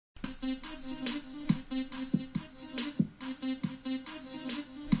I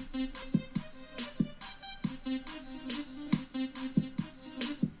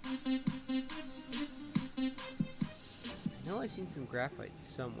know I've seen some graphite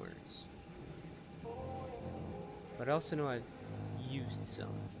somewhere, but I also know I've used some.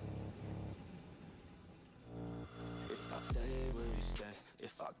 If I stay, will you stay?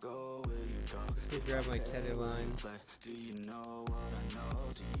 If I go, will you go? So let's go grab my tether lines. Do you know what I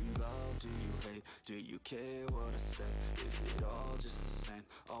know? Do you love? Do you hate? Do you care what I say? Is it all just the same?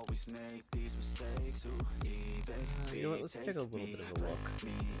 Always make these mistakes. Ooh, eBay. You know what? Let's take a little bit of a look.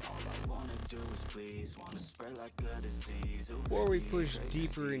 Me, all I wanna do is please. Wanna spread like a disease. Ooh, Before we push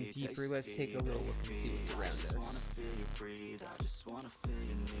deeper and deeper, let's take a little look and see what's around us. I just wanna feel you breathe. I just wanna feel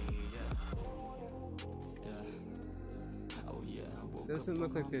your needs. Yeah. Oh yeah. Doesn't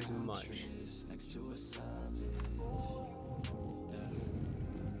look like there's much. Next to a savage.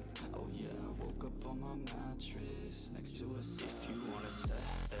 Oh yeah, I woke up on my mattress next to a savage. If you wanna stay,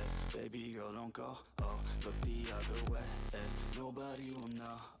 baby girl, don't go. Oh, look the other way. Nobody will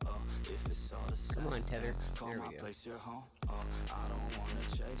know. Oh, if it's all the same. Come on, Tether. Call There my we go. place your home. Oh, I don't wanna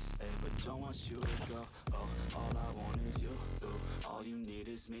chase, but don't want you to go. Oh, all I want is you. Ooh, all you need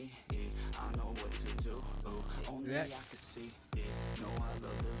is me. I know what to do. Ooh, only I can see. Yeah, know I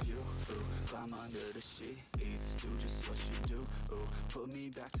love the view. Ooh, climb under the sheets. Do just what you do. Ooh, put me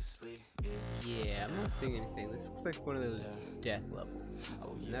back to sleep. Yeah, I'm not seeing anything. This looks like one of those death levels.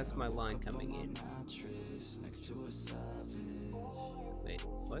 And that's my line coming in. Next to a savage. Wait,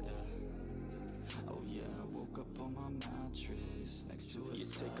 what? Oh yeah, I woke up on my mattress next to a You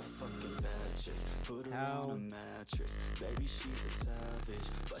take a fucking bad chick, put her on a mattress. Baby, she's a savage,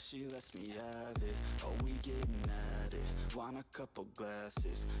 but she lets me have it. Oh, we getting at it, want a couple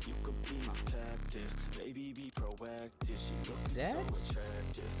glasses. You could be my captive, baby, be proactive. She looks so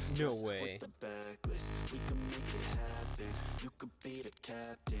attractive. No way. With the backlist, we can make it happen. You could be the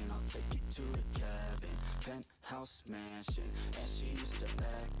captain, I'll take you to the cabin. Penthouse mansion, and she used to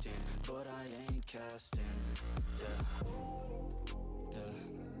acting, but I ain't casting. Yeah.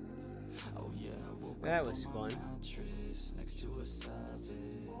 Oh yeah, I woke That up was on fun. my mattress next to a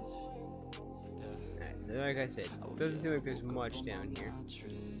savage. Alright, so like I said, doesn't seem like there's much down here.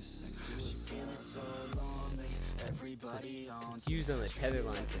 Confused on the tether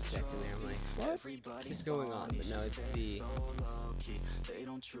line for a second there. I'm like, what is going on? But no, it's the...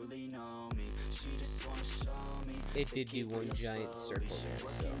 It did do one giant circle there,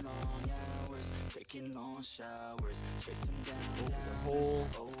 so... Taking long showers, chasing down the hole.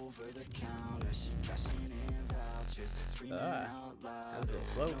 Over the counter, she cashing in vouchers, screaming out loud. That was a little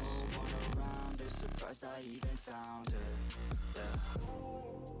close. Around her, surprised I even found her. Yeah.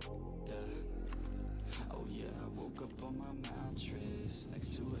 Oh yeah, I woke up on my mattress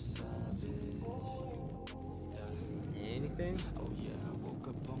next to a savage. Anything? Oh yeah, I woke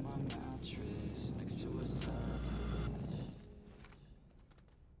up on my mattress next to a savage.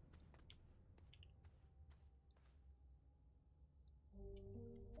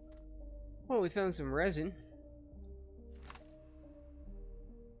 Well, we found some resin.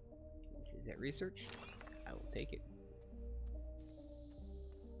 Is that research? I will take it.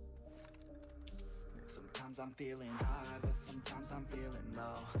 Sometimes I'm feeling high, but sometimes I'm feeling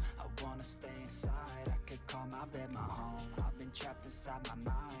low. I wanna stay inside, I could call my bed my home. I've been trapped inside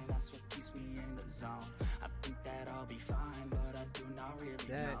my mind, that's what keeps me in the zone. I think that I'll be fine, but I do not really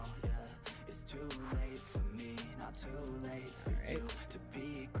know. Yeah, it's too late for me, not too late for you to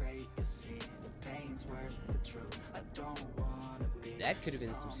be great. You see, the pain's worth the truth. I don't wanna be. That could have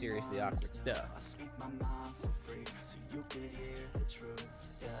been some seriously awkward stuff. I speak my mind so free, so you could hear the truth.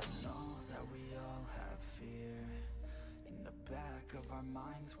 Yeah, I know that we all have fear. In the back of our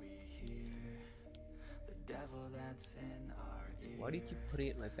minds we hear the devil that's in our ear. Why do you keep putting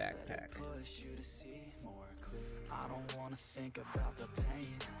it in my backpack? Push you to see more clear. I don't wanna think about the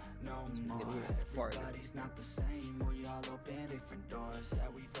pain no more. Everybody's not the same. We all open different doors. Yeah,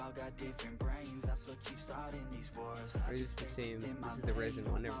 we've all got different brains. That's what keeps starting these wars. Or is this the same? This is the resin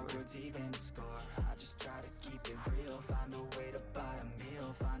one, never mind. I just try to keep it real. Find a way to buy a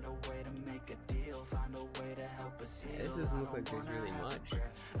meal. Find a way to make a deal. Find a way to help us heal. Yeah, this doesn't look like there's really much.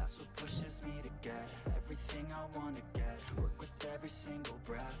 That's what pushes me to get everything I want to get. Work with every single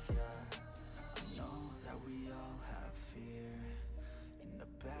breath, yeah. I know that we all have fear. In the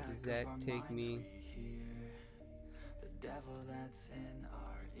back Where does that take me? The devil that's in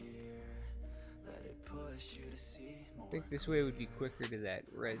our ear. Let it push you to see more. I think this way would be quicker to that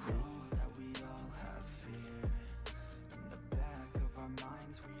resin. That we all have fear. In the back of our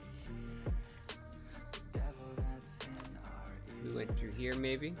minds we hear. The devil that's in our ear. We went through here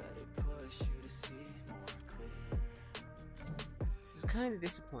maybe. This is kind of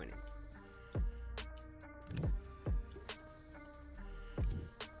disappointing.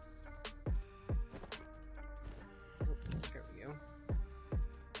 Oh, there we go.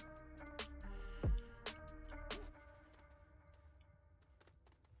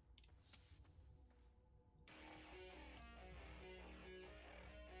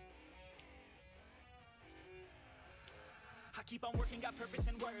 I keep on working, got purpose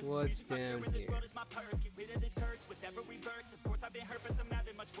and worth. What's down here? In this world is my purse. Get rid of this curse with every verse. Of course I've been hurt, but some have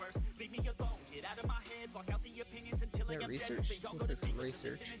it much worse. Leave me alone, get out of my head. Block out the opinions until I am research? dead. Looks like some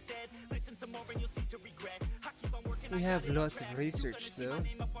research. Listen some more and you'll cease to regret. I keep on working. We have lots of research though.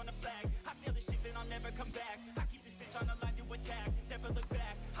 I sail this ship and I'll never come back. I keep this bitch on the line to attack. Never look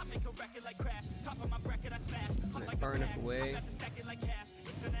back. I make a record like Crash. Top of my bracket I smash. I'm like far enough away. I'm about to stack it like cash.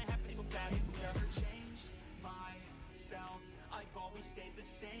 It's gonna happen so fast. Never change myself. I've always stayed the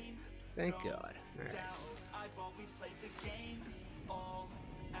same. Thank God. Alright. I've always played the game all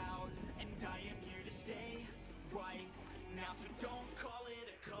out, and I am here to stay right now. So don't call it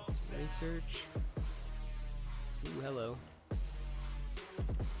a call. Research. Ooh, hello.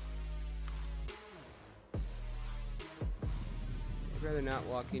 So I'd rather not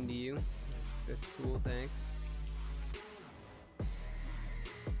walk into you. That's cool, thanks.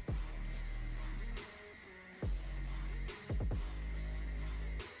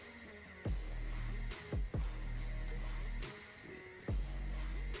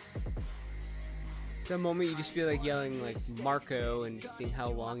 Some moment you just feel like yelling like Marco and just seeing how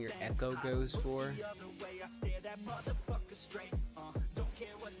long your echo goes for. Don't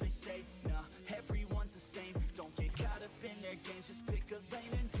care what they say, nah, everyone's the same. Don't get caught up in their games, just pick a lane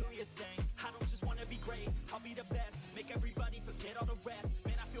and do your thing. I don't just wanna be great, I'll be the best. Make everybody forget all the rest.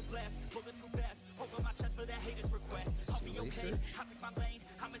 Man, I feel blessed, bulletproof vest. Over my chest for that haters request. I'll be okay, I pick my lane.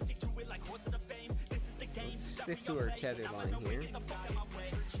 I'ma stick to it like horse of the fame. This is the game. Let's stick to our tether line here.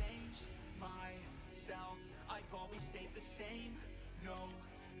 I've always stayed the same, no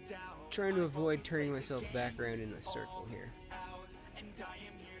doubt. Trying to avoid turning myself back around in a circle here. And I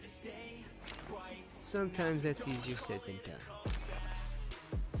am here to stay right. Sometimes that's easier said than done.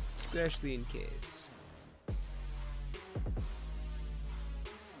 Especially in caves.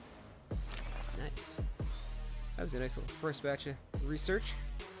 Nice. That was a nice little first batch of research.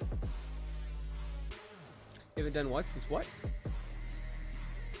 You haven't done what since what?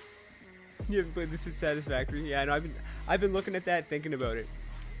 You haven't played this since Satisfactory? Yeah, no, I've been looking at that, thinking about it.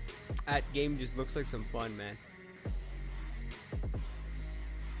 That game just looks like some fun, man.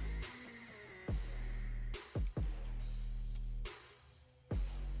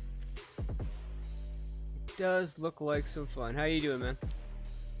 It does look like some fun. How you doing, man?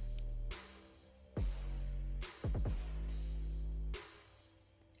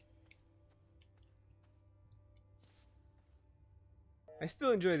 I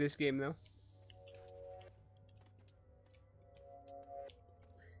still enjoy this game, though.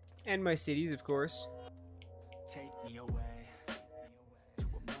 And my cities, of course. Take me away to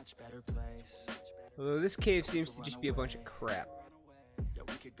a much better place. Although this cave seems to just be a bunch of crap. Yeah,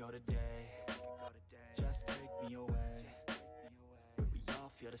 we could go today. Just take me away. Where we all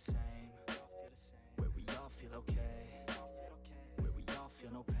feel the same. Where we all feel okay. Where we all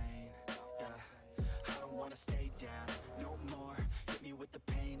feel no pain. Yeah, I don't wanna stay down no more. Hit me with the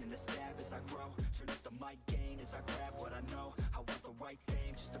pain and the stab as I grow. Turn up the mic gain as I grab what I know. I want the right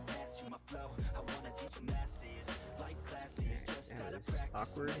fame just to pass you my flow. I wanna teach the masses like classes. Just out of practice.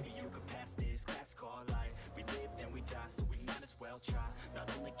 Awkward. Maybe you could pass this class called life. We live then we die, so we might as well try. Not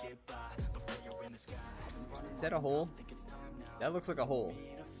only get by before you're in the sky. Is that a hole? That looks like a hole.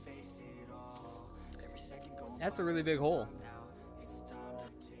 That's a really big hole. It's time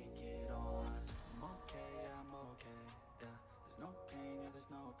to take it on. I'm okay, I'm okay. Yeah, there's no pain, yeah, there's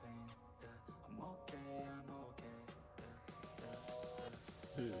no pain. Yeah, I'm okay, I'm okay.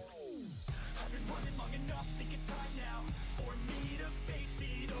 I've been running long enough, think it's time now for me to face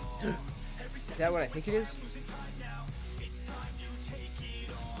it all. Is that what I think it is? It's time to take it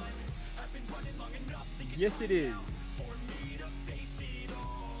on. I've been running long enough, think it's Yes, it is. for me to face it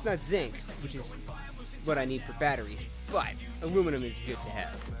all. It's not zinc, which is what I need for batteries, but aluminum is good to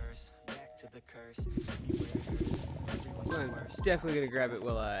have. Back to the curse. So I'm definitely gonna grab it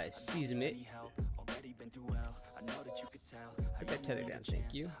while I season it. Already been through hell. I know that you could tell. Put that tether down,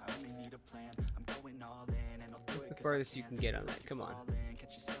 thank you. I only need a plan. I'm going all in and I'll do That's it the 'cause farthest I you can get on that. Come on. fall in.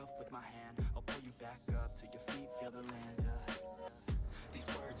 Catch yourself with my hand. I'll pull you back up till your feet feel the land. These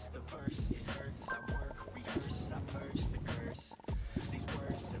words, the verse, it hurts. I work, rehearse, I purge the curse. These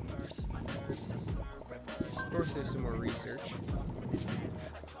words immerse my nerves. I slur, reverse. Of course, there's some more research.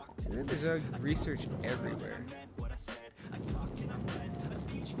 There's research everywhere.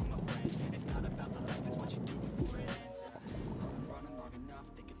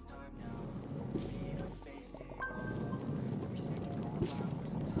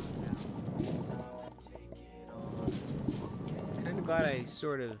 Kind of glad I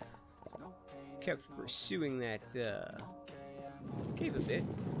sort of kept pursuing that cave a bit.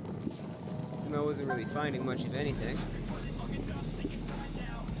 Even though I wasn't really finding much of anything.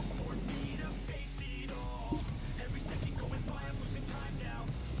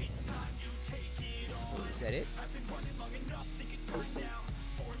 Oh, is that it?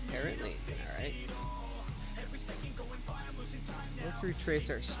 Apparently. Alright. Let's retrace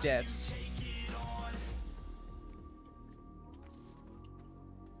our steps.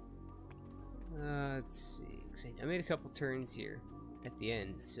 Let's see. I made a couple turns here at the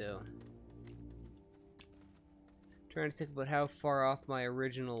end, so trying to think about how far off my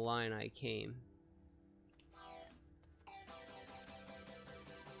original line I came.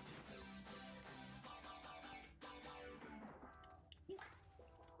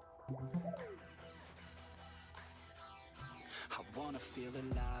 I wanna feel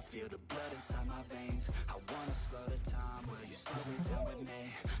alive, feel the blood inside my veins. I wanna slow the time, will you slow it down with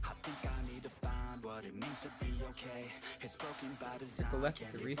me? I think I need to find what it means to be okay. It's broken by design, go left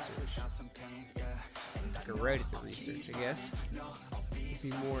at the research. some pain, yeah. Go right at the research, I guess.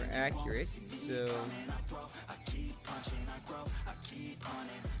 Be more accurate, so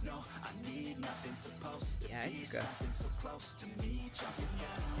yeah, I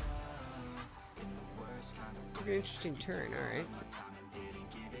took an interesting turn, alright.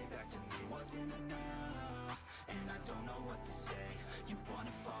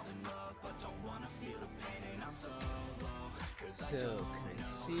 So, can I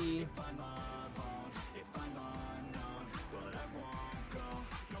see?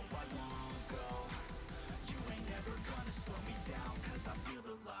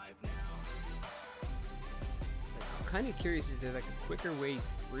 I'm kind of curious, is there like a quicker way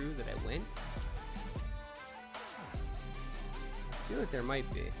through that I went? I feel like there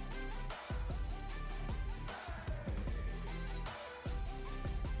might be.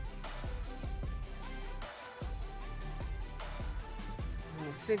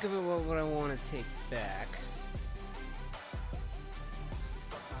 I'll think about what I want to take back.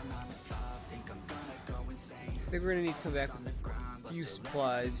 I think we're gonna need to come back with a few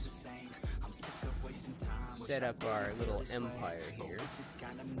supplies. Set up our little empire here.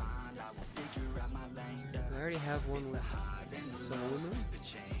 I already have one with some aluminum.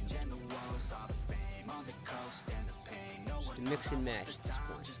 Just a mix and match at this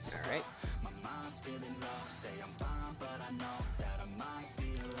point. Alright.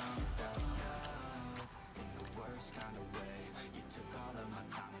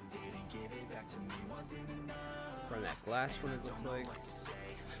 From that glass one, it looks like.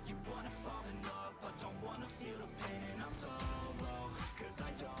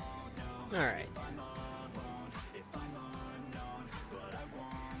 Alright.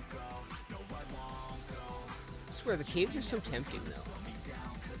 I swear, the caves are so tempting, though.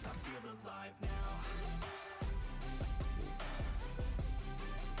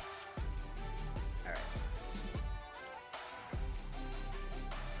 Alright.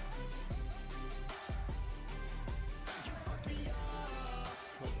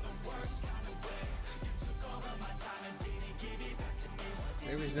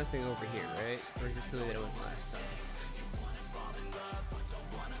 There was nothing over here, right? Or is this the way that I went last time?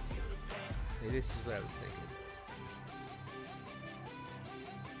 Maybe this is what I was thinking.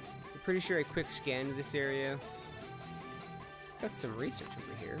 So pretty sure I quick scanned this area. Got some research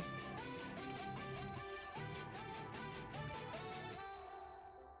over here.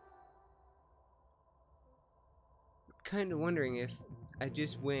 Kind of wondering if I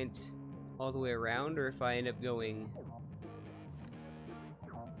just went all the way around or if I end up going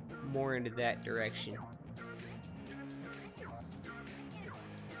more into that direction.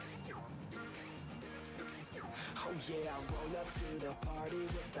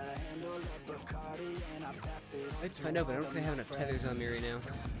 I'd like to find out, but I don't think I have enough tethers on me right now.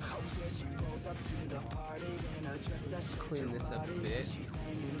 Let's clean this up a bit.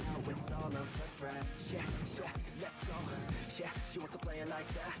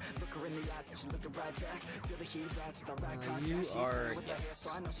 You are, yes.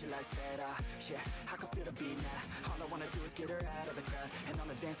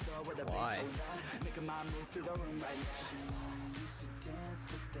 Why?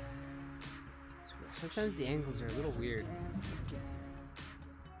 Sometimes the angles are a little weird.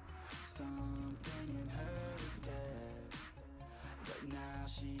 But now now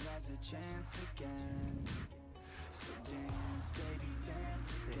she has a chance again. So dance, baby,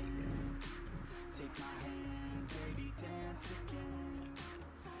 dance again. Take my hand, baby, dance again.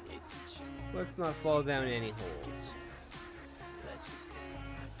 It's a chance. Let's not fall down any holes. Let's just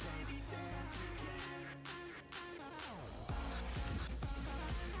dance, baby, dance again.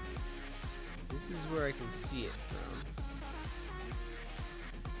 This is where I can see it from.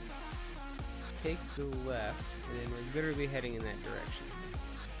 Take the left, and then we're literally heading in that direction.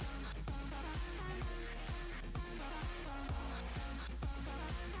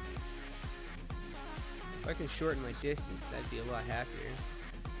 If I can shorten my distance, I'd be a lot happier.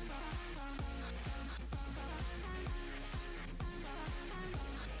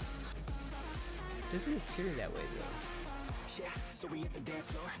 Doesn't appear that way though. Yeah, so we hit the dance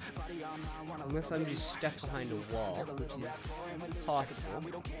floor. Body on mine, wanna Unless I'm just stuck behind a wall, which is possible.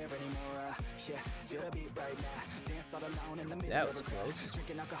 we don't care anymore. Yeah, feel the beat right now. Dance all alone in the middle. That was close.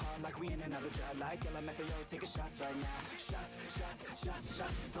 Drinking alcohol like we in another job. Like LMFAO, taking shots right now. Shots,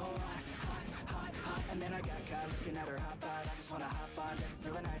 so hot, hot, hot. And then I got caught looking at her hot bod. I just wanna hop on, dance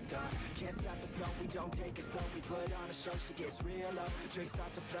till the night's gone. Can't stop us, no, we don't take it slow. We put on a show, she gets real low. Drinks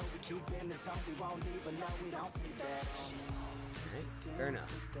start to flow, we keep in the zone. We won't leave alone, we don't sleep at home. Right, fair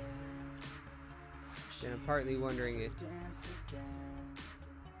enough. Then I'm partly wondering if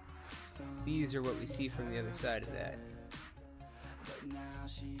these are what we see from the other side of that.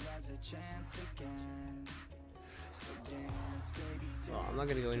 Well, I'm not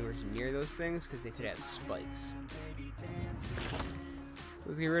going to go anywhere near those things because they could have spikes. So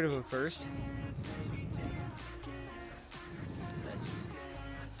let's get rid of them first.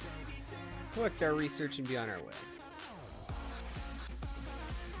 Collect our research and be on our way.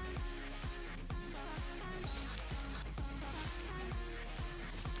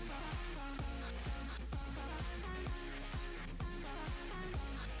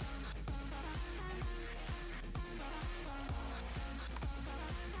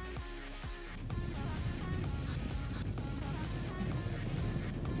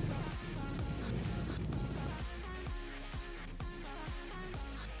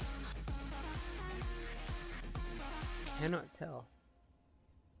 Cannot tell.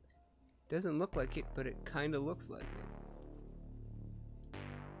 Doesn't look like it, but it kind of looks like it.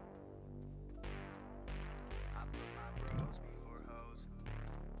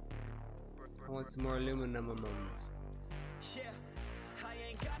 I want some more aluminum. Yeah, I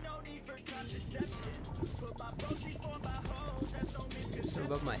ain't got no need for contraception. Put my bros before my hoes. That's no misconception. It's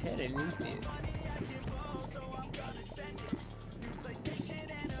above my head, I didn't even see it.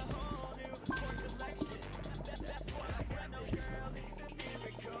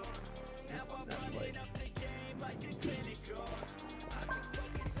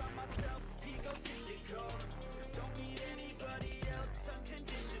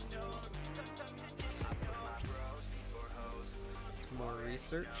 More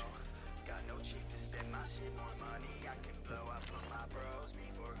research.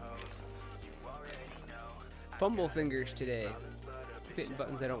 Fumble fingers today. Keep hitting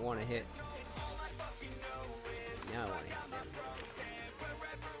buttons I don't want to hit. Now I want to hit them.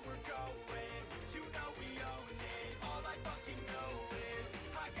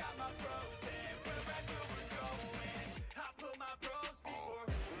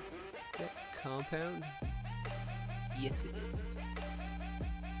 Is that compound? Yes, it is.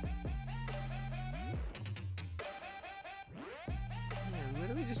 I'm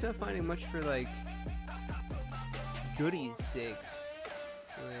literally just not finding much for, like, goodies' sakes.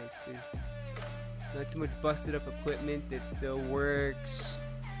 Like, there's not too much busted up equipment that still works.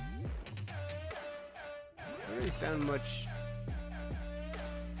 I haven't really found much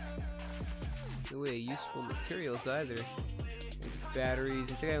in the way of useful materials either. Like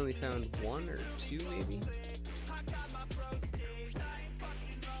batteries, I think I only found one or two maybe.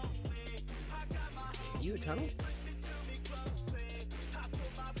 You a tunnel?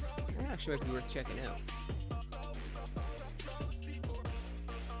 That actually might be worth checking out.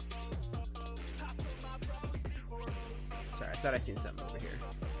 Sorry, I thought I seen something over here.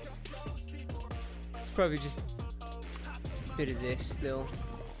 It's probably just a bit of this still.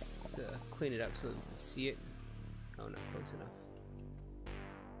 Let's clean it up so we can see it. Oh, not close enough.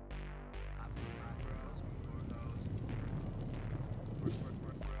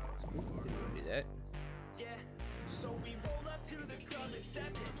 Didn't want to do that. So we roll up to the club at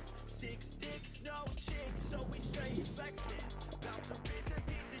 7. 6 dicks, no chicks, so we straight flexing. Bouncer is a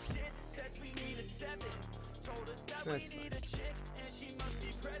piece of shit, says we need a 7. Told us that That's we need a chick, and she must be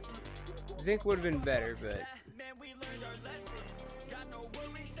present. Zinc would have been better, but Man, we learned our lesson. Got no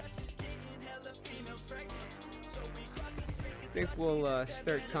worries, such as getting hella females pregnant. So we cross the street, 'cause I think we'll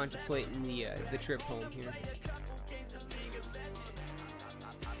start contemplating the trip home here.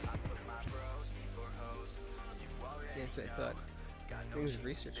 Yeah, that's what I thought. Things of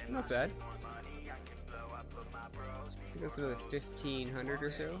research, not bad. I think that's another 1,500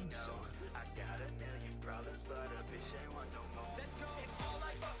 or so.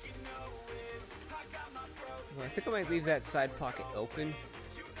 Well, I think I might leave that side pocket open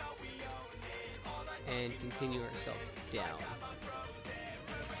and continue ourselves down.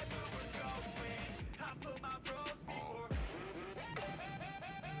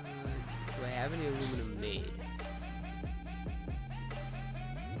 Do I have any aluminum made?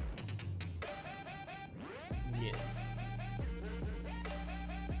 No.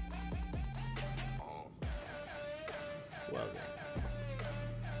 Well then.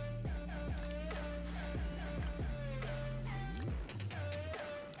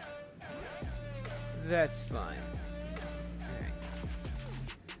 That's fine.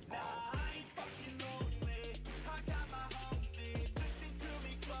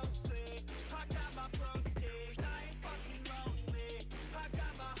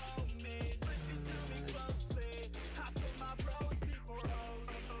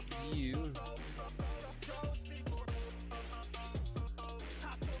 You.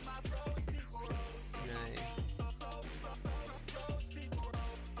 Nice.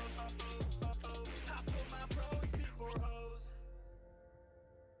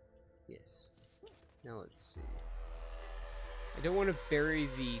 Yes. Now let's see. I don't want to bury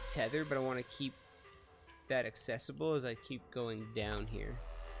the tether, but I want to keep that accessible as I keep going down here.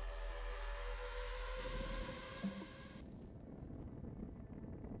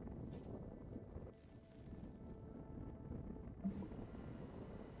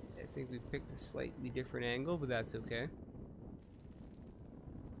 So I think we picked a slightly different angle, but that's okay.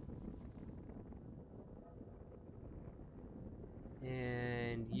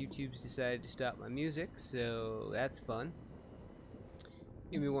 And YouTube's decided to stop my music, so that's fun.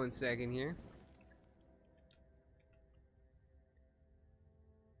 Give me 1 second here.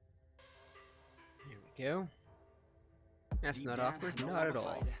 There we go. That's not awkward, not at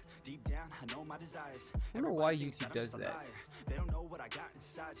all. Deep down, I know my desires. I don't know why YouTube does that. They don't know what I got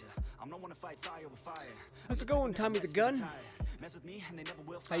inside you. I'm not one to fight fire with fire. How's it going, Tommy the Gun?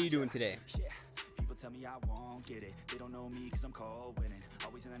 How you doing today? People tell me I won't get it. They don't know me cause I'm cold winning.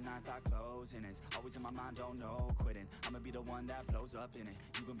 Always in the ninth, I closing. It's always in my mind, don't know quitting. I'ma be the one that blows up in it.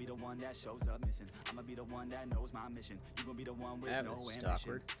 You gon' be the one that shows up missing. I'ma be the one that knows my mission. You gon' be the one with no ambition.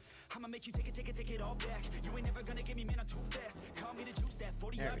 Awkward. I'ma make you take it all back. You ain't never gonna get me, man, I'm too fast. Call me the juice, that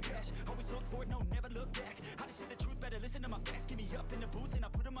 40-yard dash. Always look forward, no, never look back. I just spit the truth, better listen to my facts. Get me up in the booth and I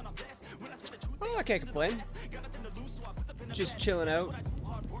put them on a blast. When I spit the truth, oh, I can't complain. Just chilling out,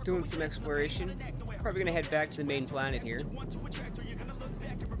 doing some exploration. Probably gonna head back to the main planet here.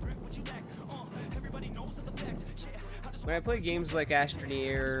 When I play games like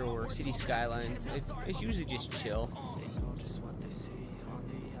Astroneer or City Skylines, it's usually just chill.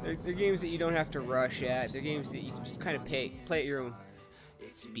 They're games that you don't have to rush at. They're games that you can just kind of play at your own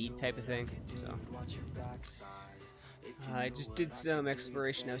speed type of thing. So I just did some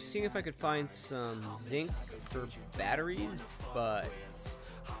exploration. I was seeing if I could find some zinc for batteries, but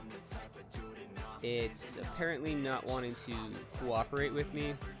it's apparently not wanting to cooperate with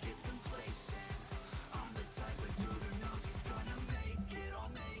me.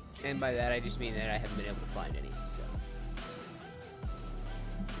 And by that I just mean that I haven't been able to find any. So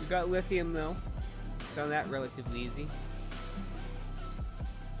we got lithium though. Found that relatively easy.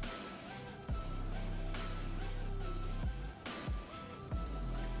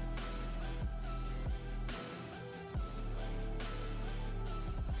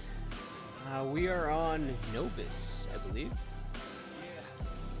 We are on Novus, I believe.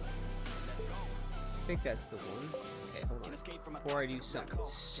 I think that's the one. Okay, hold on. Before I do something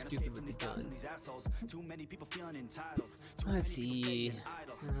stupid with the gun. Let's see.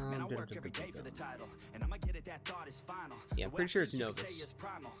 Yeah, I'm pretty sure it's Novus.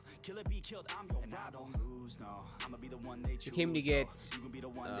 She came to get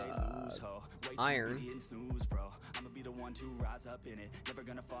iron.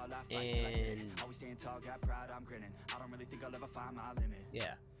 And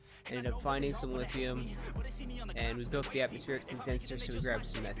yeah, ended up finding some lithium, and we built the atmospheric condenser, so we grabbed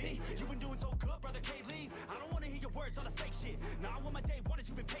some methane too.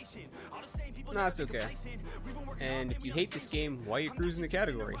 No, that's okay. And if you hate this game, why are you cruising the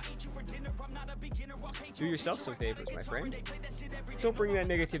category? Do yourself some favors, my friend. Don't bring that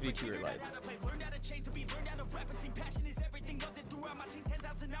negativity to your life.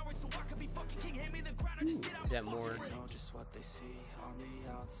 Ooh, is that more?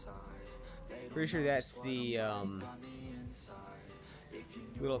 Pretty sure that's the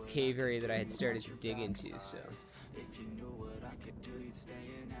little cave area that I had started to dig into, so. If you knew what I could do, you'd stay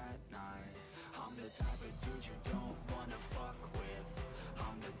in at night. I'm the type of dude you don't wanna fuck with.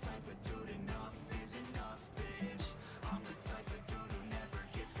 I'm the type of dude enough is enough, bitch. I'm the type of dude who never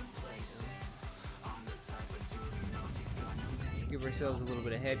gets complacent. I'm the type of dude who knows he's gonna make. Let's give ourselves a little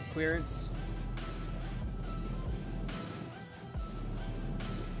bit of head clearance.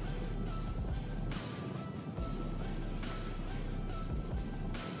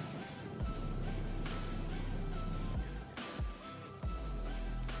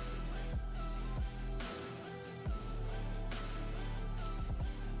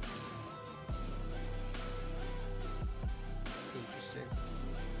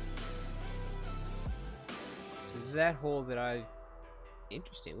 That hole that I've...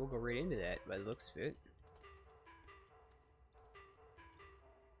 Interesting, we'll go right into that by the looks of it.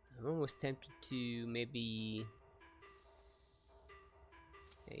 I'm almost tempted to maybe...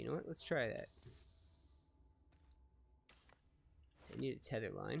 Yeah, you know what? Let's try that. So I need a tether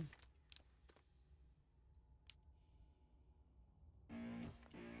line.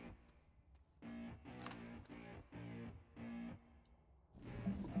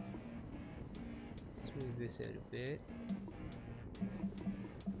 Smooth this out a bit.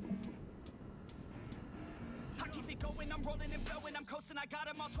 I keep it going, I'm rolling and flowing, I'm coasting, I got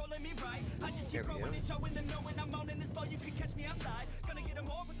them all trolling me right. I just keep growing and showing them knowing I'm owning this flow, you can catch me outside. Gonna get them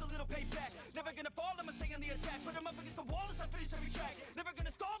all with a little payback. Never gonna fall, I'ma stay on the attack. Put them up against the wall as I finish every track. Never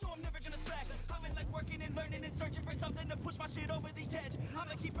gonna stall, no, I'm never gonna slack. I've been like working and learning and searching for something to push my shit over the edge.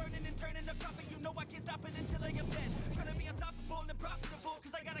 I'ma keep burning and turning up profit, you know I can't stop it until I am dead. Trying to be unstoppable and profitable,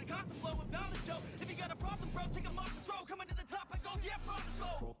 cause I got a constant flow of knowledge, yo. If you got a problem, bro, take them off the throw. Coming to the top, I go, yeah, promise,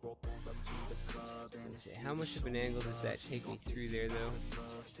 slow. Let's see, how much of an angle does that take me through there, though?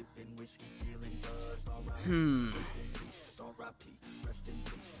 It's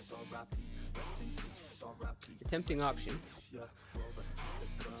a tempting option.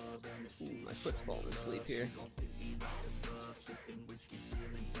 Ooh, my foot's falling asleep here. So,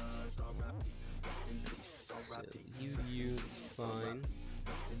 it's fine.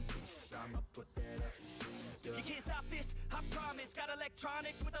 You can't stop this, I promise. Got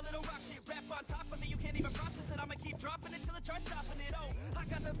electronic with a little rock shit rap on top of me. You can't even process it. I'ma keep dropping it till it starts stopping it. Oh, I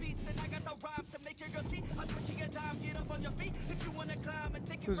got the beats and I got the rhymes to make your girl cheat. I'm switching a dime, get up on your feet if you wanna climb and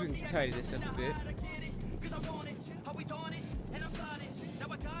take it from me. Tidy this up a bit. Cause I want it, always on it, and I'm flying it. Now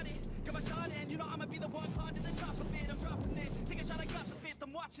I got it, got my shot in. You know I'ma be the one climbing to the top of it. I'm dropping this, take a shot, I got the fifth.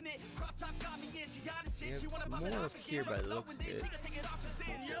 I'm watching it. Crop top got me in, she got it shit. She wanna pop it off here by the looks of it. She gonna take it off the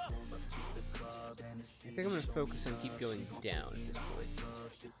sin, yeah. I think I'm gonna focus on keep going down at this point.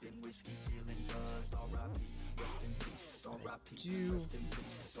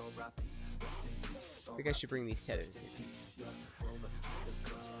 I think I should bring these tethers in.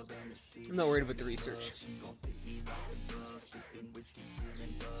 I'm not worried about the research.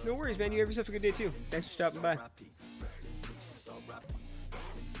 No worries, man. You have yourself a good day too. Thanks for stopping by.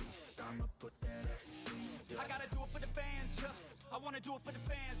 I gotta do it for the fans, yeah. I wanna do it for the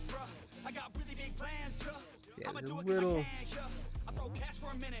fans, bruh. I got really big plans, yeah. Yeah, I was a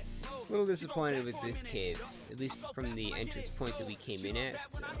little disappointed with this cave, at least from the entrance point that we came in at.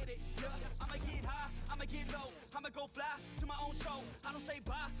 So.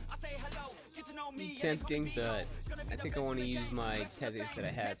 Tempting, but I think I want to use my tethers that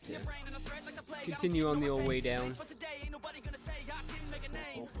I have to continue on the old way down.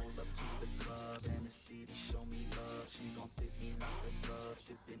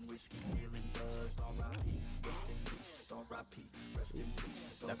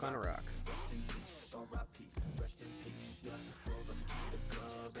 Stuck on a rock.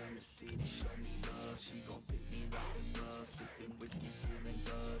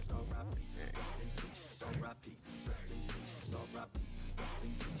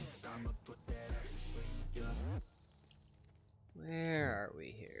 Where are we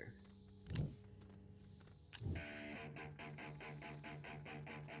here?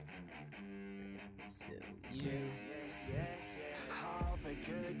 So all the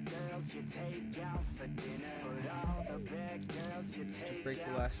good girls you take out for dinner, but all the bad girls you take break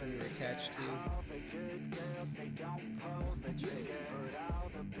the last one you were attached to. All the good girls they don't pull the trigger, but all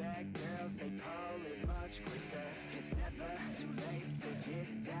the bad girls they pull it much quicker. It's never too late to get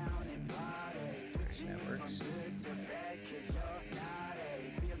down and party. Switching from good to bad 'cause you're not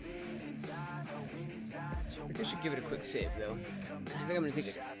a feel it inside, oh inside your I think I should give it a quick save though. I think I'm gonna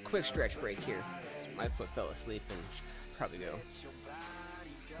take a quick stretch break here. My foot fell asleep and should probably go.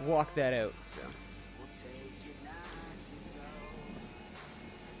 walk that out. So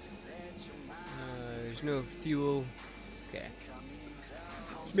there's no fuel. Okay.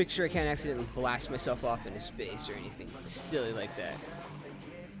 Just make sure I can't accidentally blast myself off into space or anything silly like that.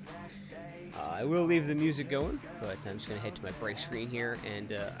 I will leave the music going, but I'm just gonna head to my break screen here,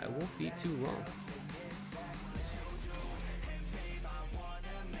 and I won't be too long.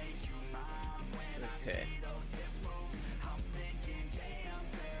 Okay.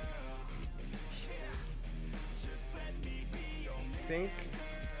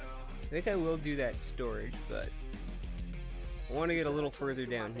 I think I will do that storage, but I want to get a little further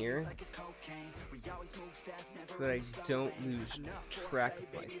down here so that I don't lose track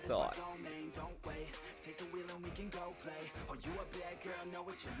of my thought.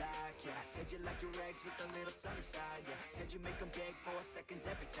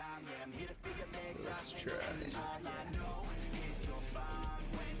 So let's try.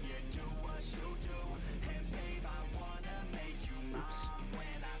 Oops.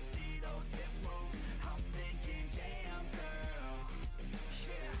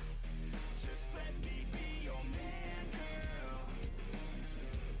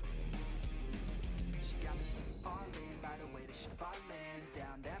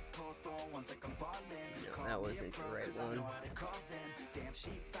 No, that wasn't the right one. Damn,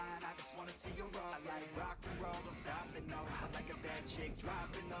 she fine, I just wanna see her roll. I like rock and roll, don't stop it, no. I like a bad chick,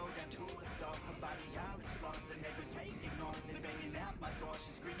 dropping low, down to the floor. Her body, I'll explode. The neighbors hate, ignore. They're banging out my door,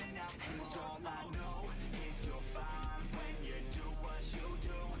 she's screaming out. And all I know is you're fine when you do what you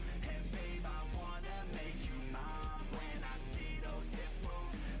do. And babe, I wanna make you mine. When I see those hips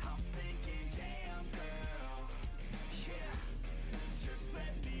move, I'm thinking, damn girl, yeah, just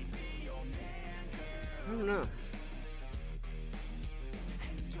let me be your man, girl. I don't know.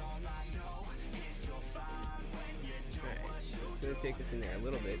 It's going to take us in there a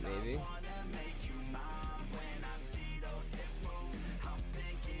little bit, maybe.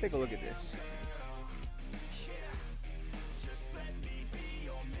 Let's take a look at this.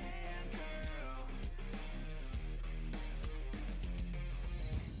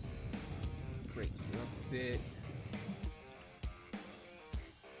 Let's break you up a bit.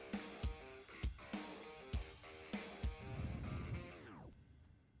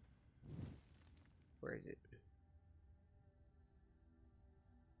 Where is it?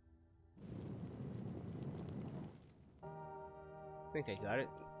 I think I got it.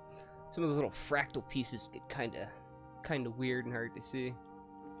 Some of the little fractal pieces get kind of weird and hard to see.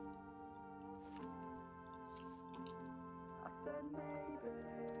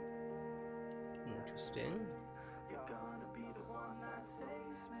 Interesting.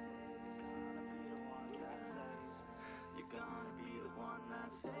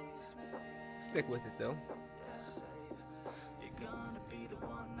 Stick with it though.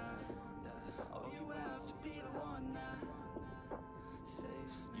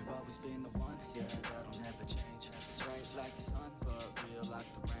 You've always been the one, yeah, that'll never change. Bright like the sun, but real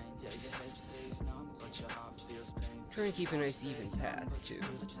like the rain. Yeah, your head stays numb, but your heart feels pain. Try and keep a nice even path too.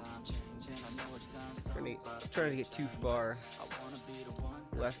 Try to get too far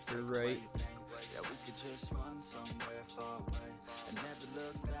left or right. Yeah, we could just run somewhere far away and never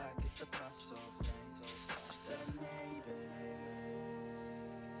look back at the past so faint. I said maybe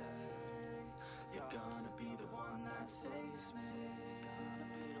you're gonna be the one that saves me.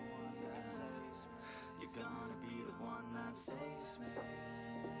 You're gonna be the one that saves me.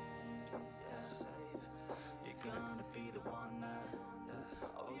 Yes, you're gonna be the one that.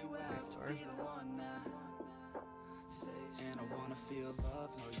 Oh, you have to be the one that saves me. And I wanna feel love,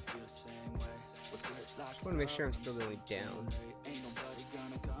 know you feel the same way. I want to make sure I'm still going down. Ain't nobody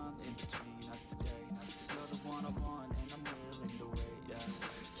gonna come in between us today. You're the one I want, and I'm willing to wait. Yeah,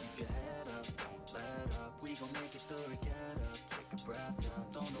 keep your head up, don't let up. We gon' make it through it. Get up, take a breath. Yeah,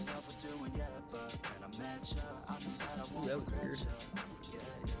 don't know what we're doing yet, but when I met ya, I knew that I won't regret ya. I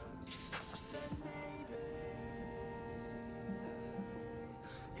forget ya. I said maybe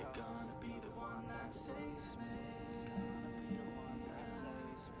you're gonna be the one that saves me.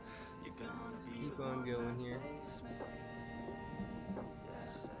 Let's keep on going here.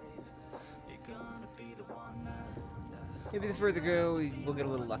 Maybe the further go, we'll get a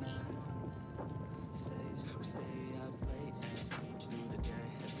little lucky.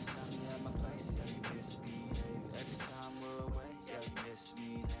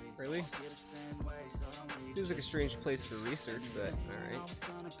 Really? Seems like a strange place for research, but alright.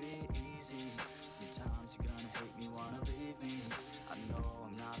 Sometimes you're gonna hate me, wanna leave me. I know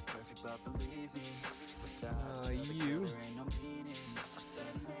I'm not perfect, but believe me, without you. there ain't no meaning. I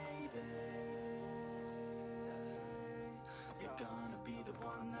said maybe you're You're gonna be the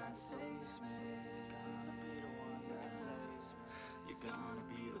one that saves me. You're gonna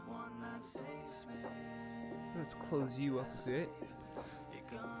be the one that saves me. Let's close you up a bit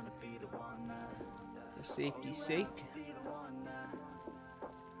You're gonna be the one that for safety's sake. be the one that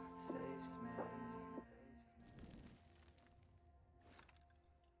saves me.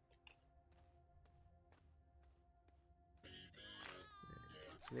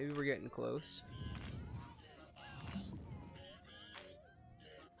 So maybe we're getting close.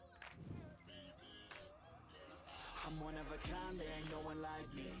 I'm one of a kind, there ain't no one like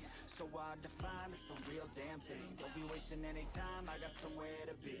me. So hard to find, it's the real damn thing. Don't be wasting any time, I got somewhere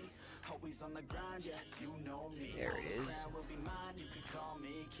to be. Always on the grind, yeah, you know me. There it is. The crown will be mine, you can call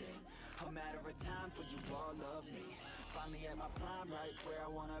me king. A matter of time for you all love me. Finally at my prime, right where I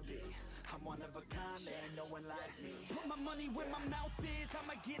wanna be. I'm one of a kind, there ain't no one like me. Put my money where my mouth is,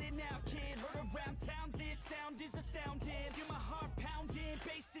 I'ma get it now, kid. Heard around town, this sound is astounding. Feel my heart pounding,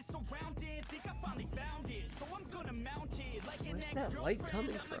 bass is surrounding. Think I finally found it, so I'm gonna mount it. Like an Where's that light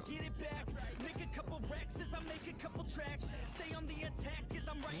coming I'ma from? get it back. Make a couple wrecks as I make a couple tracks. Stay on the attack as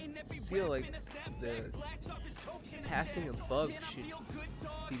I'm writing every I feel rap like in a snapback. the Black off this coke in a passing jazz. above Man, I should feel good,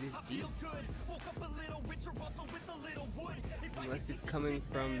 dog. be this I deep. feel good. Woke up a little richer, also with a little wood. If I Unless could it's teach coming shit,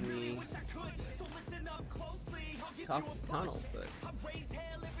 from man, really the wish I could. So listen up closely, I'll give top you a of the tunnel, push. but I raise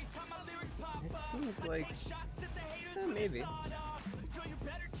hell every time my lyrics pop it up. seems I like take shots at the haters when maybe. it's sawed off. Girl, you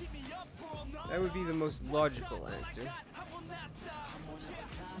better keep me up or I'll not That would be the most logical answer. I will not stop. I'm one of a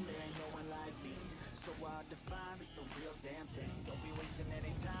kind, there ain't no one like me. So hard to find, it's the real damn thing. Don't be wasting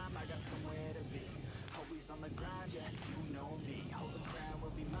any time, I got somewhere to be. Always on the grind, yeah, you know me. Hold the crown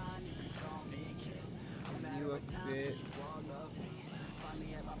will be mine, you can call me king. A matter You of up a time, bit. but you all love me.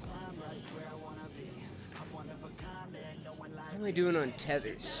 Finally at my prime, right where I wanna be. I'm one of a kind, there ain't no one like How am I doing on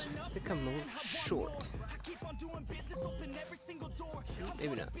tethers? I think I'm a little short. I keep on doing business, open every single door. I Maybe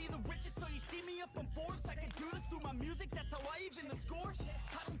wanna not. be the richest, so you see me up on Forbes. I can do this through my music, that's how I even the score.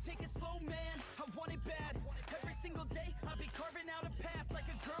 I don't take it slow, man, I want it bad. Every single day, I be carving out a path like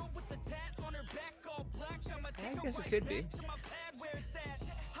a girl with a tat on her back, all black. I'ma take I guess it right could be. back to my pad where it's at.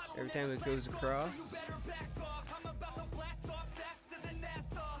 I don't Every time ever it goes slack off, across. so you better back off. I'm about to blast off faster than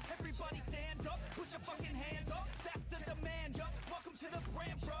NASA. Everybody stand up, put your fucking hands up. That's the demand, yup. Welcome to the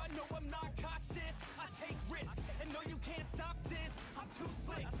brand, bruh. No, I'm not cautious. I take risks, and no, you can't stop this. I'm too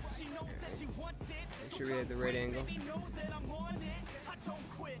slick. She knows that she wants it. Make sure we had the right angle. Baby, know that I'm on it. I don't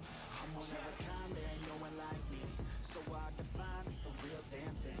quit. I'm one of a kind, there ain't no one like me. So hard to find, it's the real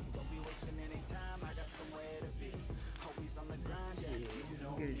damn thing. Don't be wasting any time, I got somewhere to be. Always on the grind, Let's yeah, see. you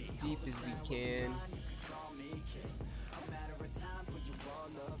know Get as me. deep as we can. You can call me king. A matter of time for you all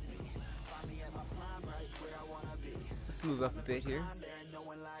love me. Finally at my prime, right where I wanna be. Let's move up a bit here. There ain't no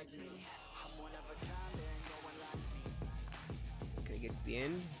one like me. I'm one of a kind, there ain't no one like me. So can I get to the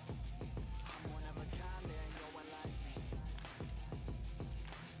end? I'm one of a kind, there ain't no one like me.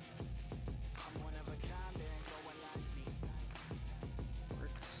 I'm one of a kind, there ain't no one like me.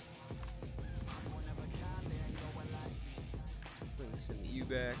 Works. I'm one of a kind, there ain't no one like me. Let's bring some of you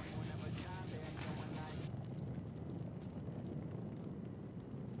back. One of a kind, there ain't no one like me.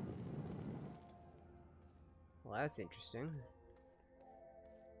 Well, that's interesting.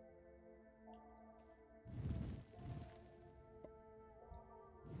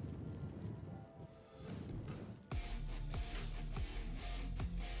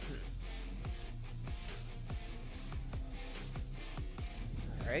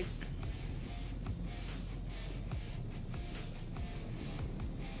 All right.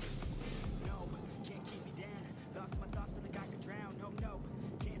 No, can't keep me down. Lost my thoughts, feel like I could drown. No, no,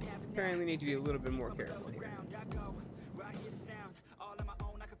 can't have it now. Apparently need to be a little bit more careful here. Ground I go, where I hear the sound, all on my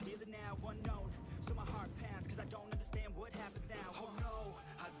own, I can feel it now, unknown. So my heart pounds, cause I don't understand what happens now. Oh no,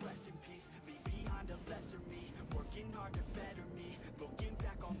 I'd rest in peace, leave behind a lesser me, working hard to better me, looking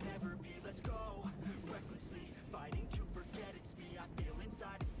back I'll never be. Let's go, recklessly, fighting to forget it's me. I feel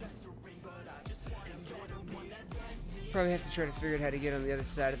inside it's best to ring, but I just want to get the one that let me. Probably have to try to figure out how to get on the other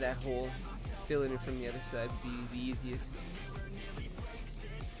side of that hole. Filling it from the other side would be the easiest.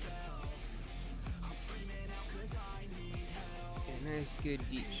 Get a nice, good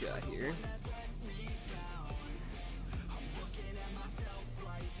deep shot here.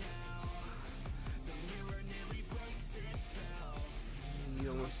 You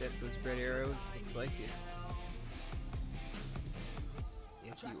almost at those red arrows. Looks like it.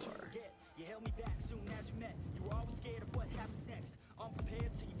 Yes, you are. You held me back soon as we met. You were always scared of what happens next.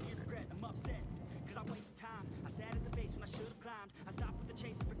 Unprepared, so you fear regret. I'm upset, cause I wasted time. I sat at the base when I should have climbed. I stopped with the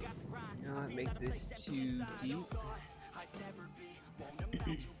chase and forgot the grind. Not I feel make out of this place, empty too inside. deep. Oh God, I'd never be, won't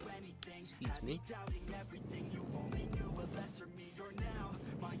amount to anything. Excuse Had me. doubting everything. You only knew a lesser me. You're now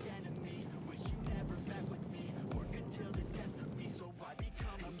my enemy. Wish you never met with me. Work until the death of me, so I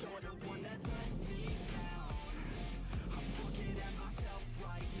become a you're the one that let me down. I'm looking at myself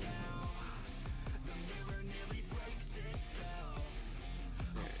right now. The mirror nearly breaks itself.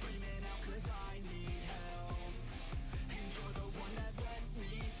 I'm screaming out 'cause I need help. And you're the one that let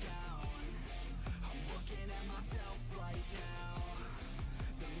me down. I'm looking at myself right now.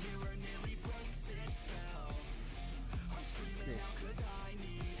 The mirror nearly breaks itself. I'm screaming out 'cause I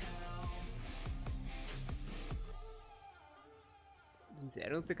need help. I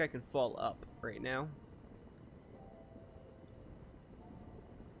don't think I can fall up right now.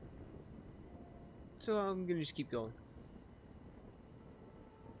 So I'm gonna just keep going.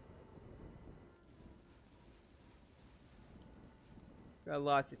 Got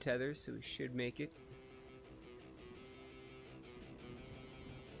lots of tethers, so we should make it.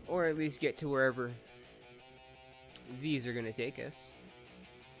 Or at least get to wherever these are gonna take us.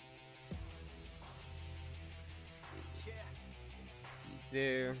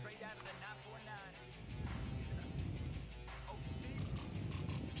 There.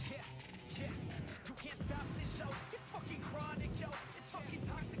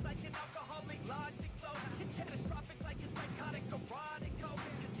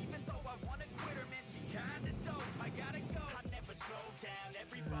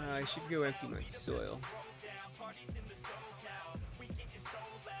 I should go empty my soil.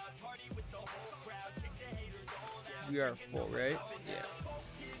 We are full, right? Yeah.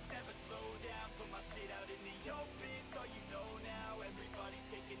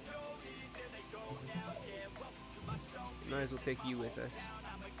 So might as well take you with us.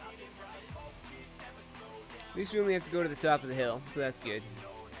 At least we only have to go to the top of the hill, so that's good.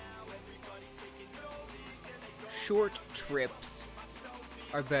 Short trips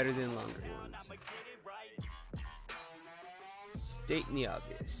are better than longer ones. Stating the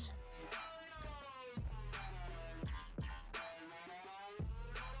obvious.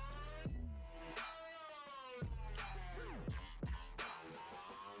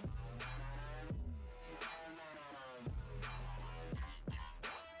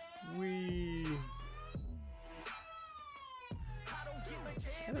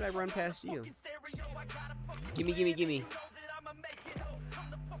 How did I run past you? Gimme, gimme, gimme.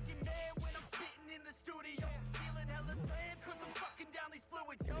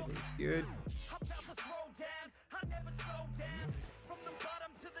 Everything's good.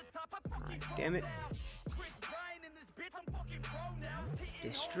 Damn it.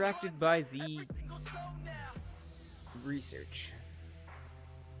 Distracted by the research.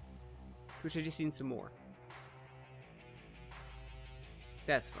 Which I just seen some more.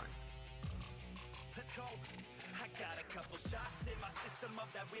 That's fine. Let's go. I got a couple shots in my system of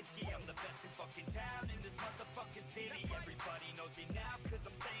that whiskey. I'm the best in fucking town in this motherfucking city. Everybody knows me now cause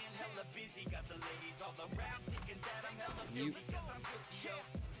I'm staying hella busy. Got the ladies all around thinking that I'm hella guilty cause I'm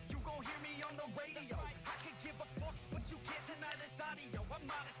guilty. You gon' hear me on the radio. I can give a fuck what you get tonight is audio. I'm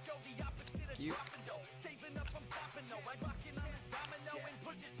honest Joe, the opposite of dropping dough. Saving up, I'm stopping no. I rockin' on this domino and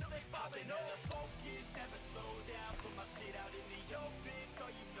push it till they falling. Never focus, never slow down. Put my shit out in the open so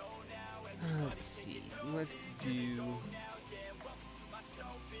you know now. Let's see. Let's do.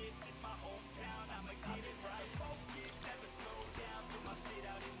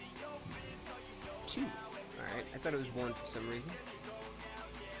 Two. Alright, I thought it was one for some reason.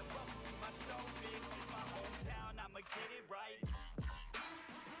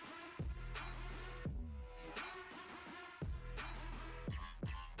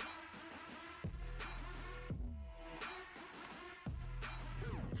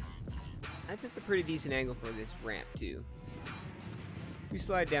 That's a pretty decent angle for this ramp too. We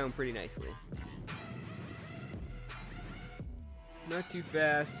slide down pretty nicely. Not too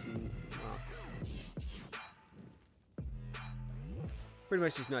fast, and, well, pretty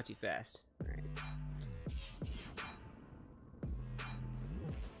much just not too fast. Alright.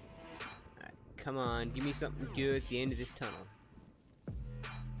 Alright, come on, give me something good at the end of this tunnel.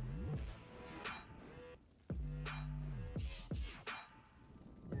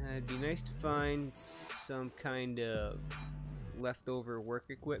 It'd be nice to find some kind of leftover work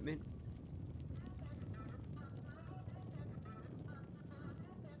equipment.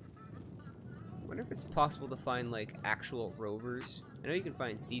 I wonder if it's possible to find like actual rovers. I know you can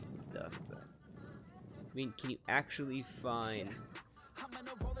find seats and stuff, but I mean, can you actually find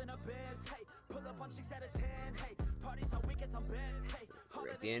we're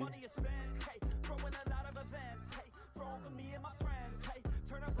at the end?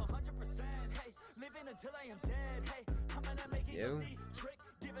 Turn up 100%, hey, living until I am dead, hey, I'm gonna make it easy, trick,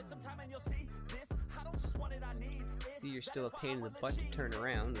 give it some time and you'll see this, I don't just want See, you're still a pain in the butt to turn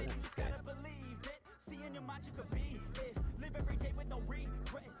around, but that's okay. Seeing your mind, you could be it. Live every day with no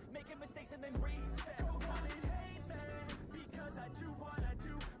regret. Making mistakes and then reset. Go on and hate me, because I do what I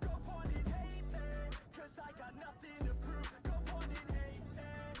do. Go on and hate me, cause I got nothing to prove. Go on and hate me,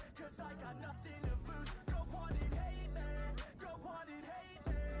 cause I got nothing to lose. Go on and hate me, go on and hate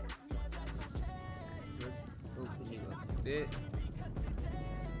me. Yeah, that's okay. So let's open you up a bit. Because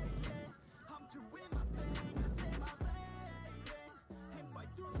today, I'm doing my thing. I stay my lane and fight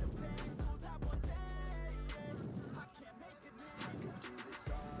through the pain so that one day I can't make it now. I could do this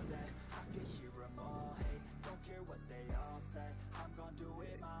all day. I could hear them all hate. Don't care what they all say. I'm gonna do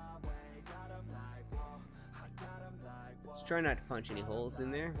it my way. Got 'em like, whoa. I got 'em like, whoa. Let's try not to punch any holes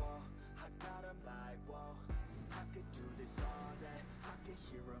in there. I got 'em like, whoa. I could do this all day. I could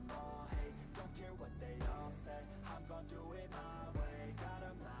hear them all hate. Don't care what they all say. I'm gonna do it my way. Got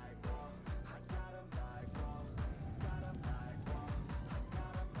 'em like, whoa. I got 'em like, whoa. Got 'em like, whoa. I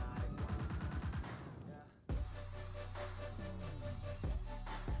got 'em like, whoa. Yeah.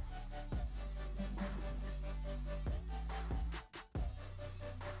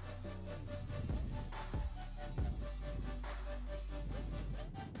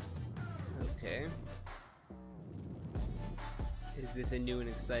 Okay. Is this a new and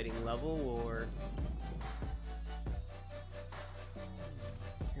exciting level, or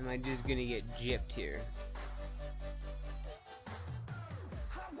am I just gonna get gypped here?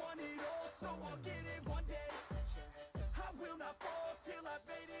 I want it all, so I'll get it one day. I will not fall till I've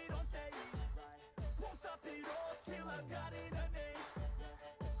made it on stage. Won't stop it all till I've got it a name.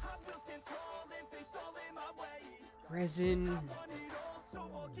 I will stand tall and face all in my way. Resin. I want it all, so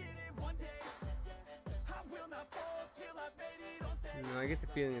I'll get it one day. I will not fall till I've made it on stage. No, I get the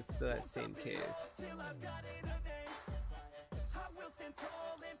feeling it's still that same cave. Till I've got it a name. I will stand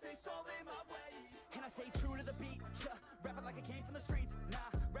tall and face all in my way. And I stay true to the beat, yeah. Rapping like I came from the streets,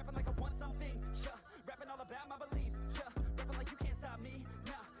 nah. Rapping like I want something, yeah. Rapping all about my beliefs, yeah. Rapping like you can't stop me,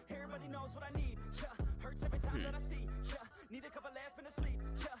 nah. Everybody knows what I need, yeah. Hurts every time that I see, yeah. Need a couple last minutes sleep,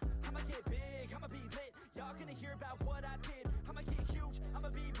 yeah. I'ma get big, I'ma be lit. Y'all gonna hear about what I did. I'ma get huge, I'ma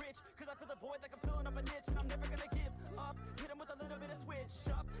be rich. Cause I feel the void like I'm filling up a niche. And I'm never gonna give up. Hit 'em with a little bit of switch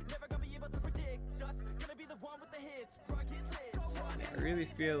up. Never gonna be able to predict us. Gonna be the one with the hits. Bro, I get lit. I really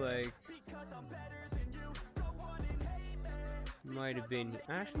feel like Because I'm better than you. Go on and hate me. might have been.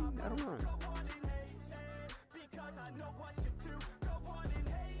 Actually, I don't know. Go on and hate me. Because I know what to do. Go on and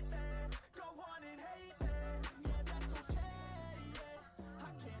hate me. Go on and hate me. Yeah, that's okay. Yeah.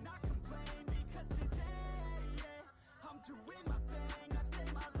 I cannot complain because today, yeah, I'm doing my thing. I stay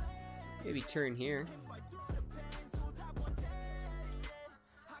my lane. Maybe turn here. And fight through the pain so that one day,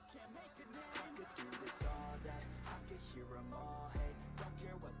 yeah, I can make a name. I could do this all day. I could hear 'em all hate. Don't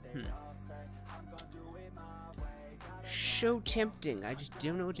care what they all say. I'm gonna do it my way. Got 'em So tempting. I just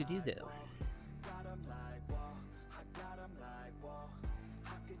don't know what to do though. got 'em like, whoa. I got 'em like, whoa.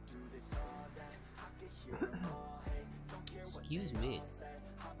 I could do this all day. I could hear 'em all hate. Don't care what Excuse they me. all say.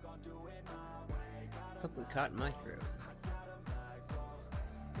 I'm gonna do it my way. Got 'em Something caught in my throat. I got 'em like, whoa.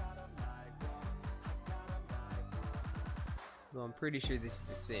 Got 'em like, whoa. I got 'em like, whoa. Well, I'm pretty sure this is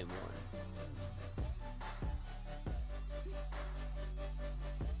the same one.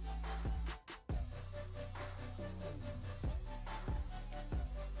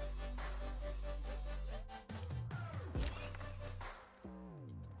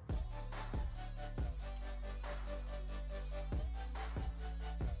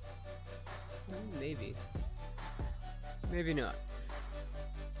 Maybe. Maybe not.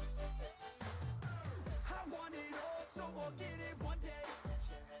 I want it all, so I'll get it one day.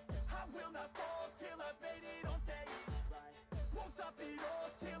 I will not fall till I've made it on stage. Won't stop it all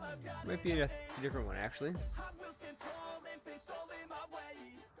till I've got Might it. be a different one actually. I will stand tall and face all in my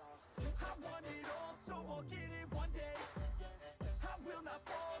way. I want it all, so I'll get it one day. I will not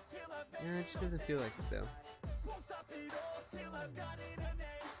fall till I've made Yeah, it just doesn't feel like it though. Won't stop it all till I've got it a name.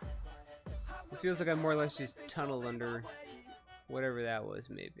 It feels like I'm more or less just tunneled under whatever that was,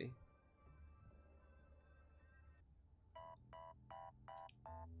 maybe.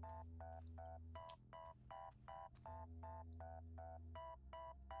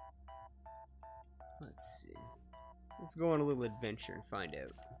 Let's see. Let's go on a little adventure and find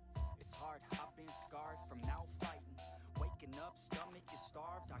out. It's hard, I've been scarred from now fighting. Waking up, stomach is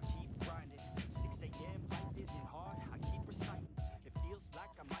starved, I keep grinding. 6 a.m. life isn't hard, I keep reciting. It feels like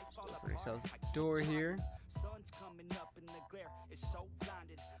I might fall For apart. ourselves I a keep door trying. here. Sun's coming up and the glare is so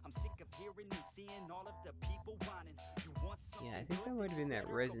blinded. I'm sick of hearing and seeing all of the people whining. You want something Yeah, I think that might have been that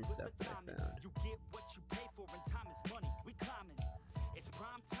better, resin go with stuff the that I timing. found. You get what you pay for and time is money. We climbing. It's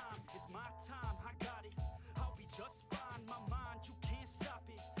prime time, it's my time, I got it.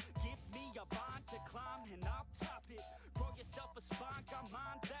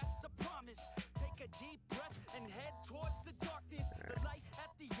 towards the darkness. The light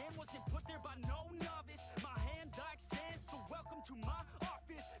at the end wasn't put there by no novice. My hand I extend, so welcome to my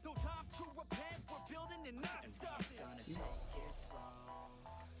office. No time to repent, we're building and not stopping.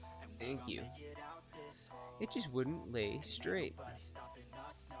 Thank you. It just wouldn't lay straight.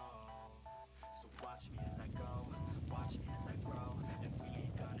 So watch me as I go, watch me as I grow, and we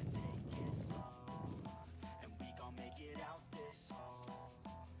ain't gonna take it slow, and we gon' make it out this hole,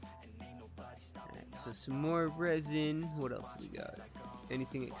 and ain't nobody stopping us. So some more resin. What else do we got?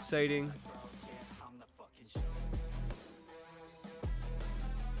 Anything exciting?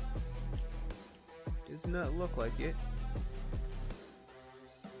 Does not look like it.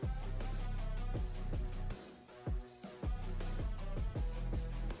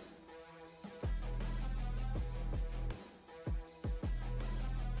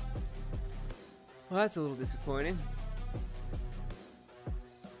 Well, that's a little disappointing.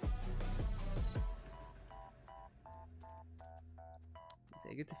 So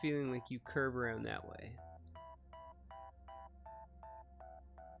I get the feeling like you curve around that way.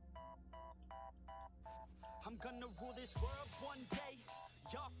 I'm gonna rule this world one day.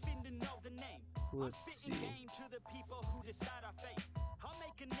 Y'all finna know the name. Let's see. Game to the people who decide our fate. I'll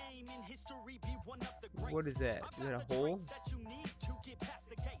make a name in history, be one of the greats. What is that? Is that a hole? That you need to get past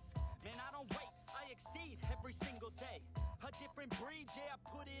the gates. Man, I don't wait. I exceed every single day. A different breed, yeah, I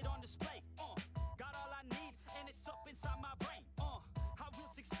put it on display. Got all I need, and it's up inside my brain. I will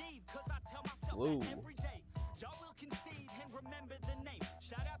succeed, cause I tell myself that every day. Y'all will concede and remember the name.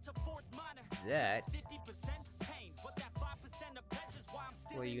 Shout out to Fort Minor. That. 50% pain, but that 5% of pleasure's why I'm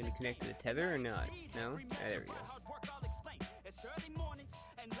still. Well, are you gonna connect to the tether or not? No? Ah, there we go. Hard work, I'll explain. It's early mornings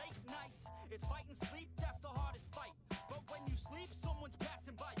and late nights. It's fight and sleep, that's the hardest fight. But when you sleep, someone's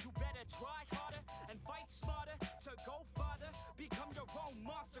passing by. You better try harder and fight smarter to go farther. Become your own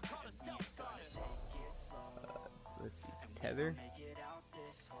monster, call a self-starter. Let's see. Tether. Make it out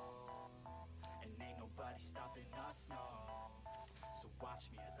this hole, and ain't nobody stopping us, no. So watch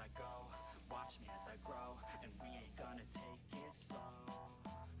me as I go, watch me as I grow, and we ain't gonna take it slow.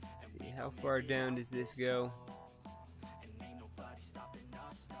 Let's see, how far down does this go? And ain't nobody stopping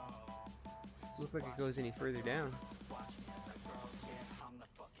us, no. Doesn't look like it goes any further down. Watch me as I grow, yeah, I'm the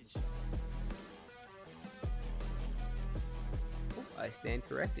fucking show. Oh, I stand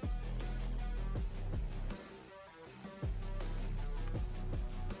corrected.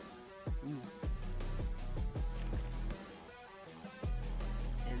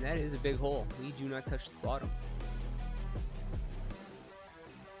 And that is a big hole. We do not touch the bottom.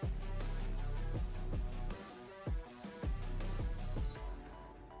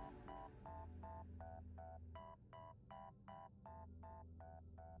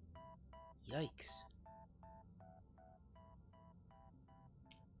 Yikes.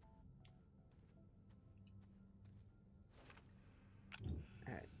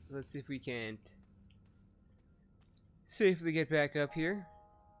 Alright, so let's see if we can't safely get back up here.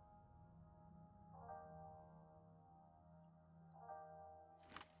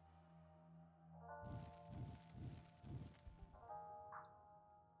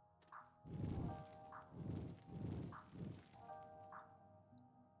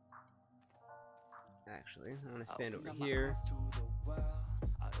 Actually, I want to stand over here.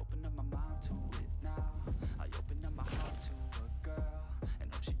 I open up my mind to it now. I open up my heart to a girl,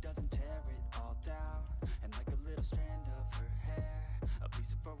 and hope she doesn't tear it all down. And like a little strand of her hair, a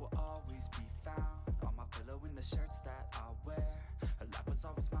piece of her will always be found on my pillow in the shirts that I wear. Her laugh was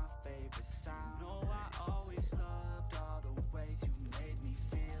always my favorite sound. No, I always loved all the ways you made me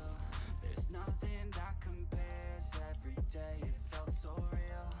feel. There's nothing that compares. Every day it felt so real.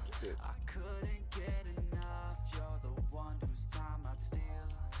 I couldn't get enough. You're the one whose time I'd steal.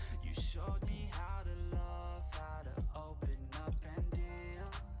 You showed me how to love, how to open up and deal.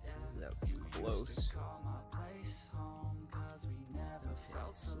 That was close. Call my place home, 'cause we never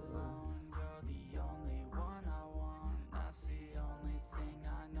felt alone. You're the only one I want. That's the only thing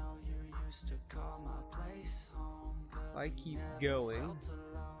I know. You used to call my place home. If I keep going,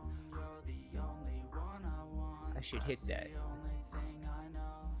 I should hit that.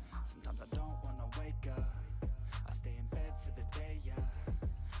 Sometimes I don't wanna wake up. I stay in bed for the day, yeah.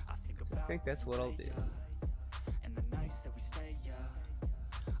 I think So about I think that's what I'll do. and the nights that we stay, yeah.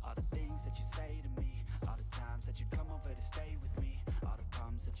 All the things that you say to me, all the times that you come over to stay with me, all the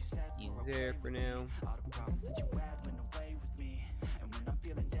problems that you said You were there okay for with now. me, all the problems that you had went away with me. And when I'm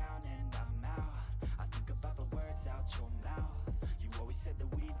feeling down and I'm out, I think about the words out your mouth. You always said that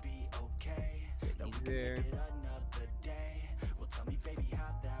we'd be okay, Set that you we could there. make it another day. Well, tell me, baby,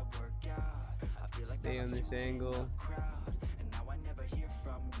 how'd that work out? I feel like Stay I on lost this you in angle. the crowd, and now I never hear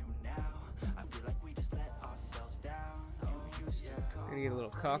from you now. I feel like we just let ourselves down. Gonna get a little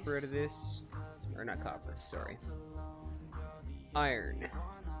copper out of this. Or not copper, sorry. Iron.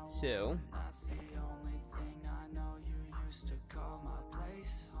 So.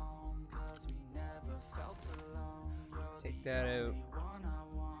 Take that out.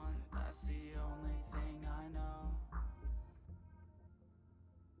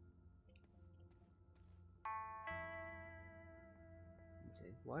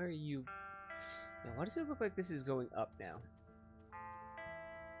 Why are you... Now, why does it look like this is going up now?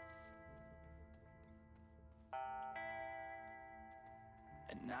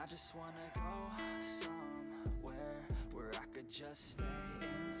 And I just wanna go somewhere where I could just stay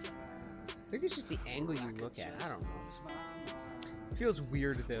inside. I think it's just the angle you look at. I don't know. It feels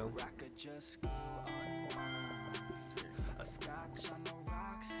weird though. I could just go unwind. A scotch on the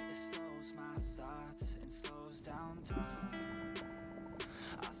rocks, it slows my thoughts and slows down time.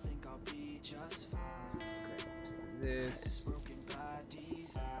 I think I'll be just fine. This. Broken by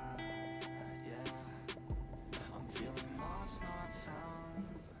design, yeah. I'm feeling lost, not found.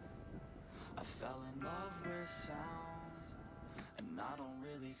 I fell in love with sounds, and I don't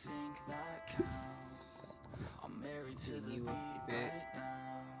really think that counts. I'm married to the beat right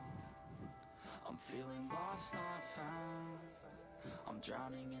now. I'm feeling lost, not found. I'm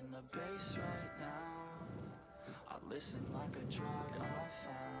drowning in the bass right now. I listen like a drug I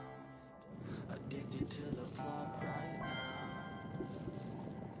found. Addicted to the plug right now.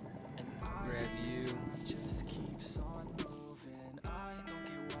 And Let's grab you. Just keeps on moving. I don't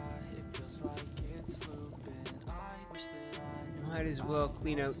get why it feels like it's looping. I wish that I knew. Might as well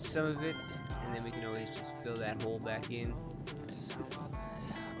clean out some of it, and then we can always just fill that hole back in.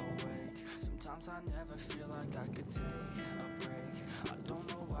 Sometimes I never feel like I could take a break. I don't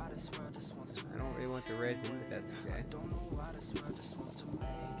know why this world just wants to. I don't really want the resin, but that's okay. I don't know why this world just wants to make me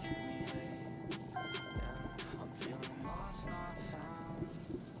hate. Yeah, I'm feeling lost, not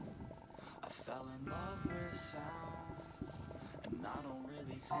found. I fell in love with sounds, and I don't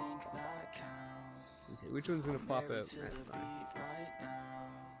really think that counts. Let's see, which one's gonna pop out? That's fine. Right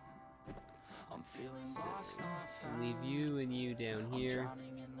now. I'm feeling lost, not found. Leave you and you down here.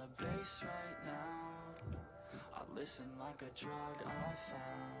 Drowning in the bass right now. I listen like a drug I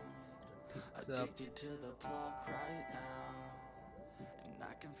found. What's up? Addicted to the plug right now. And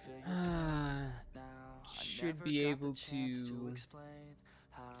I can feel you now. Should be able to see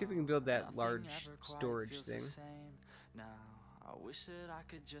if we can build that large storage thing. Now I wish that I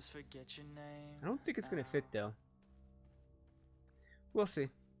could just forget your name. I don't think it's gonna fit though. We'll see.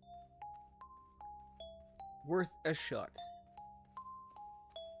 Worth a shot.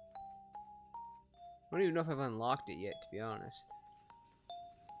 I don't even know if I've unlocked it yet, to be honest.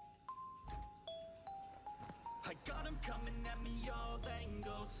 I got 'em coming at me all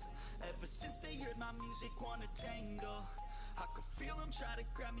angles. Ever since they heard my music, wanna tangle. I could feel them try to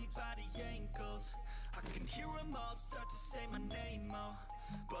grab me by the ankles. I can hear them all start to say my name, oh.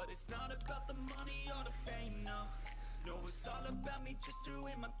 But it's not about the money or the fame, no. No, it's all about me just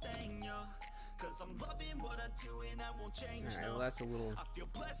doing my thing, yo. Cause I'm loving what I do and I won't change, Alright, no. well that's a little... I feel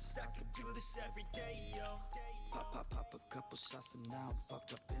blessed, I could do this every day, yo. Pop a couple shots and now I'm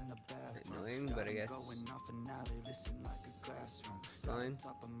fucked up in the bathroom. Annoying, but I guess... Going off and now they listen like a classroom. It's fine.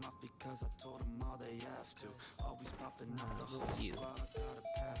 Top them off because I told them all they have to. Always popping up the whole you. squad. Gotta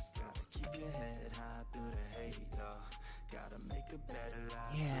pass, gotta keep your head high through the hate, yo. Gotta make a better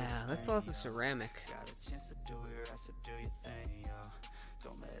life. Yeah, that's lots of ceramic. Got a chance to do your ass to do your thing, yo.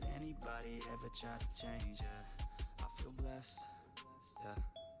 Don't let anybody ever try to change ya. I feel blessed, yeah.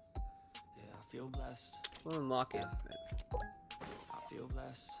 Yeah, I feel blessed. We'll unlock it. I feel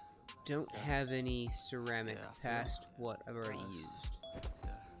blessed. Don't have any ceramic Yeah, I feel past what I've already blessed. used.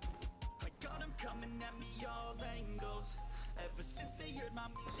 I got 'em coming at me all angles. Ever since they heard my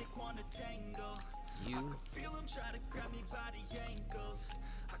music, wanna tangle. You. I can feel 'em try to grab me by the ankles.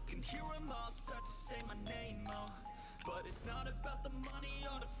 I can hear 'em all start to say my name, oh. But it's not about the money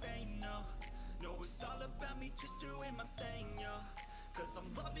or the fame, no. No, it's all about me just doing my thing, yo. Cause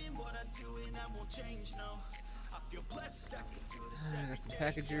I'm loving what I do and I won't change, no. I feel blessed, I can do this every Got some day,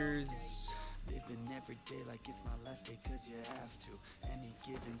 packagers. living every day like it's my last day cause you have to. Any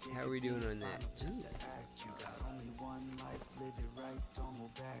given day. How are we doing on that? Just to act, you got only one life, live it right, don't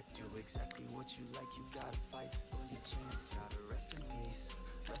hold back. Do exactly what you like, you gotta fight for your chance. Gotta rest in peace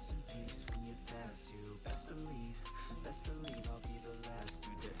when you pass. You best believe I'll be the last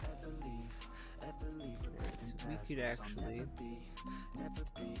dude to ever leave. Alright, so we could actually... Never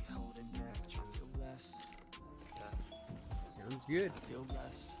be holding back. I feel blessed. Sounds good. I feel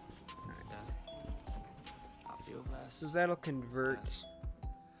blessed. I feel blessed. So that'll convert,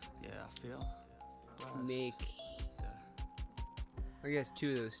 Yeah, I feel blessed. make I guess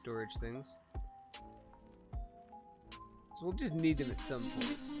 2 of those storage things. So we'll just need them at some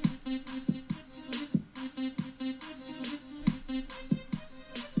point.